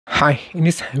Hi, in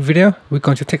this video, we're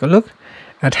going to take a look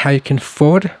at how you can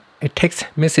forward a text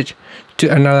message to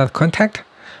another contact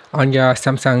on your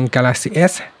Samsung Galaxy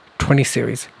S20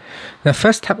 series. Now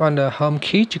first tap on the home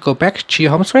key to go back to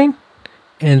your home screen,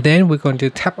 and then we're going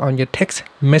to tap on your text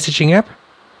messaging app.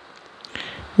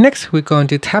 Next, we're going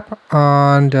to tap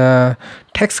on the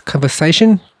text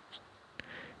conversation,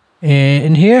 and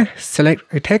in here, select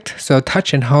a text, so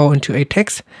touch and hold into a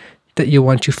text that you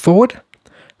want to forward.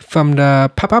 From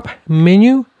the pop-up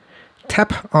menu,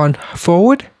 tap on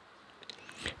forward,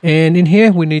 and in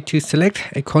here we need to select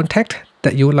a contact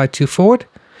that you would like to forward.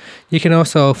 You can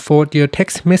also forward your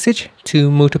text message to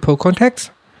multiple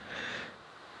contacts,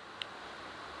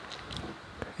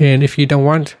 and if you don't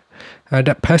want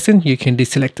that person, you can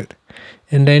deselect it.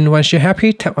 And then once you're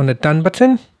happy, tap on the done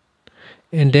button,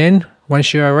 and then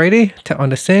once you are ready, tap on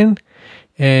the send,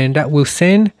 and that will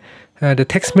send the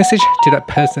text message to that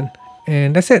person.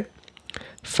 And that's it.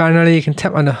 Finally, you can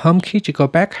tap on the home key to go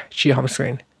back to your home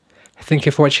screen. Thank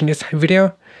you for watching this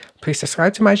video. Please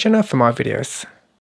subscribe to my channel for more videos.